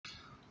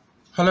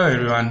Hello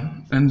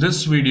everyone. In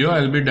this video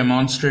I'll be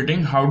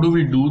demonstrating how do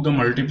we do the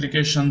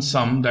multiplication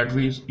sum that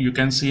you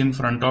can see in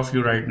front of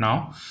you right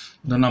now.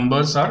 The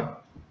numbers are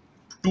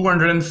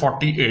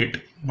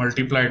 248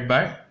 multiplied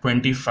by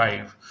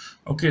 25.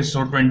 Okay,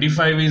 so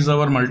 25 is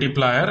our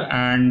multiplier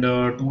and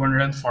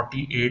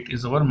 248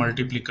 is our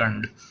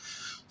multiplicand.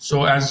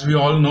 So as we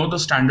all know, the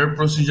standard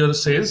procedure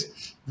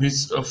says we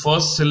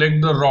first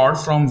select the rod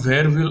from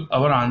where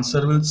our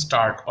answer will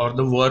start, or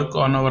the work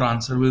on our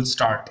answer will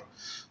start.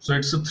 So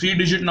it's a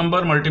 3-digit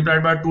number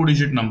multiplied by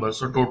 2-digit number.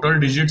 So total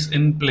digits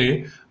in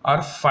play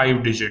are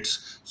 5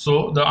 digits.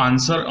 So the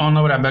answer on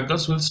our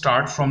abacus will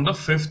start from the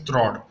 5th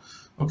rod.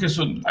 Okay,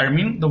 so I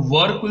mean the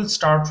work will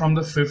start from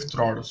the 5th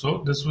rod.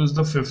 So this was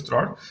the 5th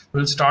rod.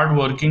 We'll start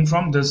working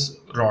from this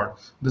rod.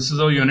 This is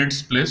our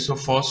units place. So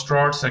first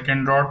rod,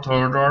 second rod,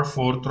 third rod,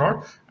 fourth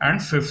rod, and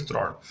 5th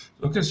rod.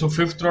 Okay, so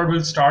 5th rod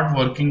will start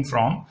working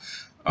from.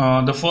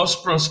 The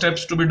first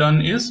steps to be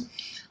done is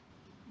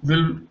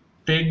we'll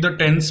take the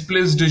tens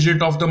place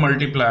digit of the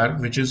multiplier,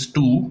 which is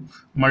 2,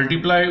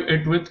 multiply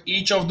it with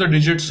each of the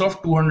digits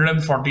of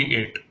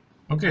 248.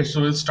 Okay,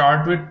 so we'll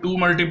start with 2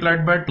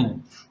 multiplied by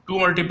 2. 2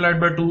 multiplied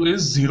by 2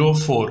 is 0,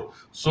 4.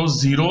 So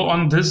 0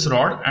 on this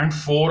rod and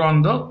 4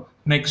 on the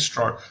next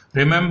rod.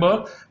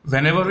 Remember,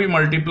 whenever we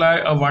multiply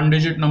a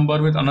 1-digit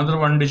number with another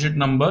 1-digit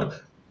number,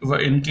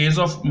 in case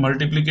of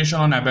multiplication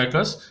on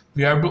abacus,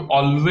 we have to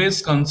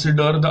always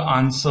consider the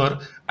answer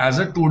as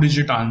a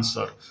 2-digit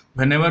answer.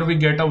 Whenever we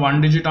get a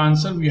 1-digit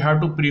answer, we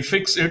have to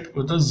prefix it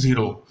with a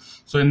 0.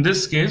 So in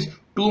this case,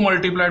 2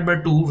 multiplied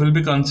by 2 will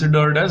be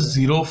considered as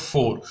 0,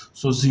 4.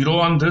 So 0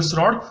 on this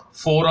rod,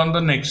 4 on the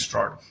next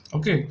rod.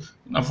 Okay.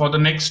 Now for the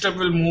next step,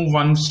 we'll move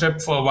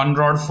one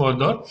rod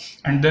further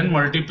and then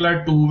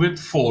multiply 2 with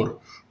 4.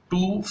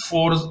 2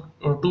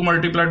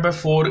 multiplied by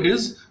 4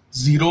 is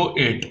 0,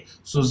 8.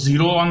 So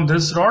 0 on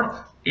this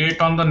rod,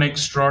 8 on the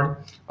next rod.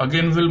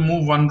 Again, we'll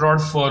move one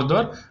rod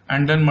further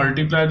and then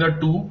multiply the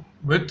 2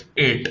 with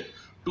 8.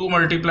 2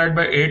 multiplied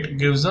by 8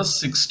 gives us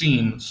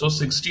 16. So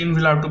 16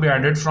 will have to be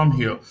added from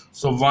here.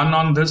 So 1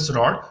 on this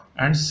rod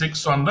and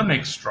 6 on the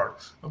next rod.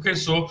 Okay,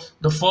 so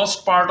the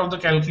first part of the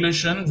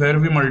calculation where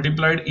we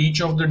multiplied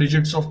each of the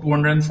digits of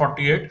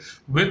 248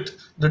 with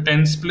the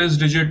tens place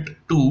digit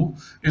 2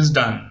 is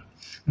done.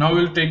 Now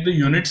we'll take the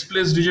units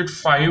place digit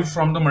 5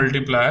 from the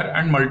multiplier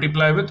and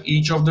multiply with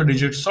each of the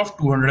digits of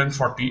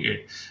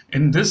 248.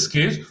 In this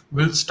case,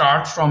 we'll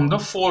start from the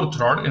 4th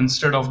rod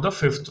instead of the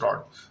 5th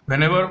rod.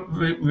 Whenever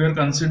we are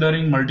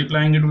considering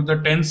multiplying it with the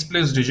tens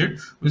place digit,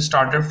 we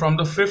started from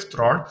the 5th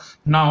rod.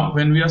 Now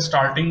when we are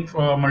starting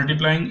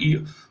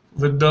multiplying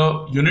with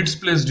the units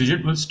place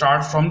digit, we'll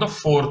start from the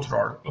 4th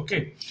rod.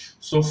 Okay,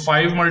 so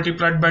 5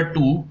 multiplied by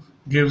 2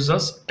 gives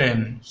us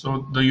 10.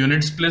 So the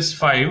units place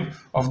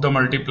 5 of the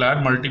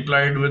multiplier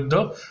multiplied with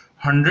the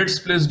hundreds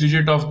place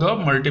digit of the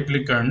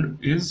multiplicand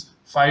is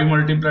 5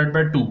 multiplied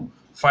by 2.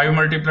 5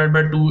 multiplied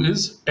by 2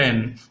 is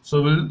 10.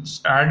 So we'll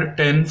add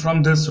 10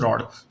 from this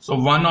rod. So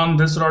 1 on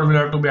this rod will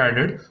have to be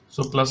added.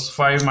 So plus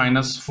 5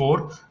 minus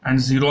 4 and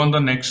 0 on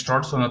the next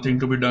rod. So nothing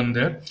to be done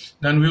there.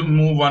 Then we'll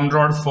move one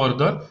rod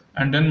further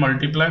and then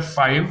multiply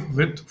 5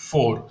 with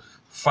 4.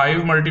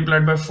 5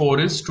 multiplied by 4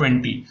 is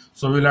 20.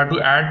 So we'll have to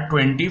add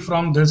 20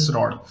 from this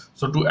rod.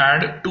 So to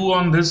add 2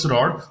 on this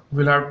rod,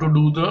 we'll have to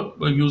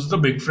use the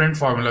big friend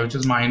formula, which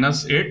is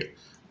minus 8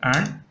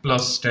 and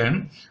plus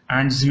 10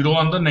 and 0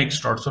 on the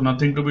next rod. So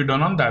nothing to be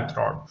done on that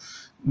rod.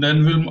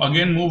 Then we'll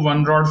again move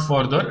one rod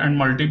further and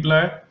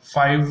multiply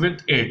 5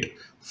 with 8.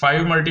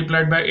 5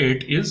 multiplied by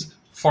 8 is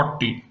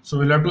 40. So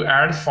we'll have to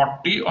add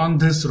 40 on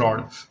this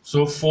rod.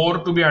 So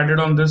 4 to be added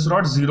on this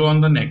rod, 0 on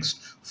the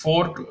next.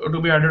 4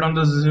 to be added on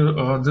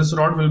this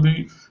rod will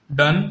be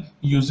done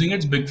using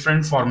its big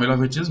friend formula,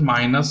 which is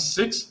minus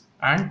 6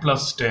 and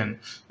plus 10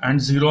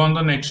 and 0 on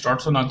the next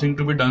rod. So nothing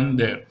to be done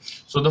there.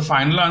 So the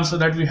final answer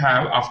that we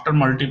have after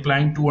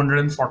multiplying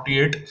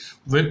 248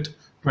 with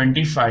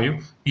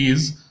 25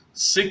 is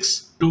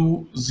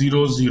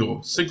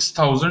 6200,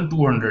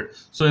 6200.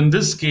 So in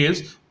this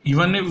case,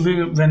 even if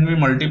when we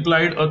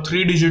multiplied a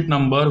 3-digit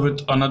number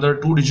with another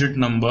 2-digit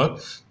number,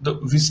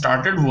 we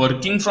started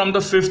working from the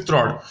 5th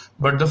rod,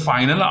 but the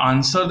final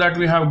answer that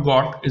we have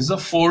got is a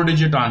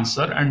 4-digit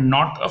answer and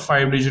not a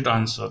 5-digit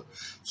answer.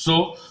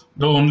 So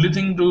the only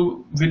thing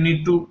we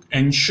need to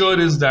ensure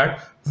is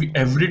that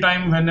every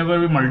time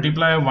whenever we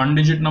multiply a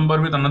 1-digit number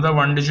with another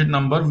 1-digit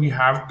number, we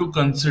have to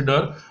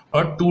consider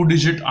a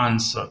 2-digit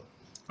answer.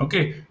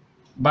 Okay.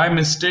 By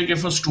mistake,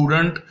 if a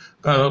student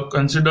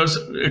considers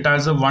it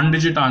as a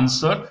 1-digit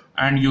answer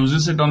and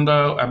uses it on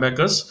the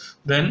abacus,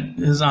 then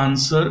his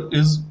answer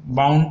is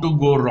bound to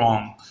go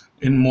wrong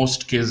in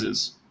most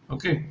cases.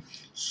 Okay,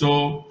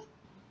 so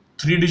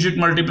 3-digit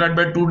multiplied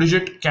by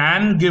 2-digit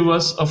can give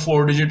us a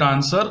 4-digit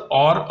answer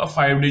or a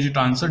 5-digit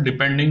answer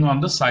depending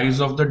on the size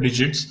of the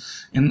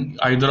digits in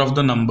either of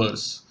the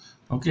numbers.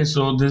 Okay,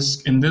 so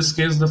in this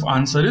case the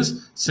answer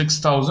is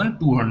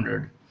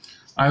 6200.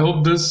 I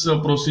hope this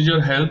procedure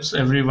helps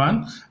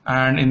everyone,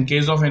 and in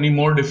case of any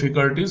more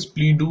difficulties,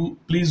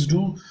 please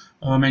do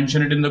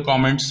mention it in the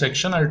comments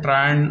section. I'll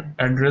try and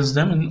address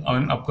them in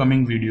an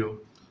upcoming video.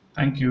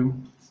 Thank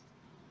you.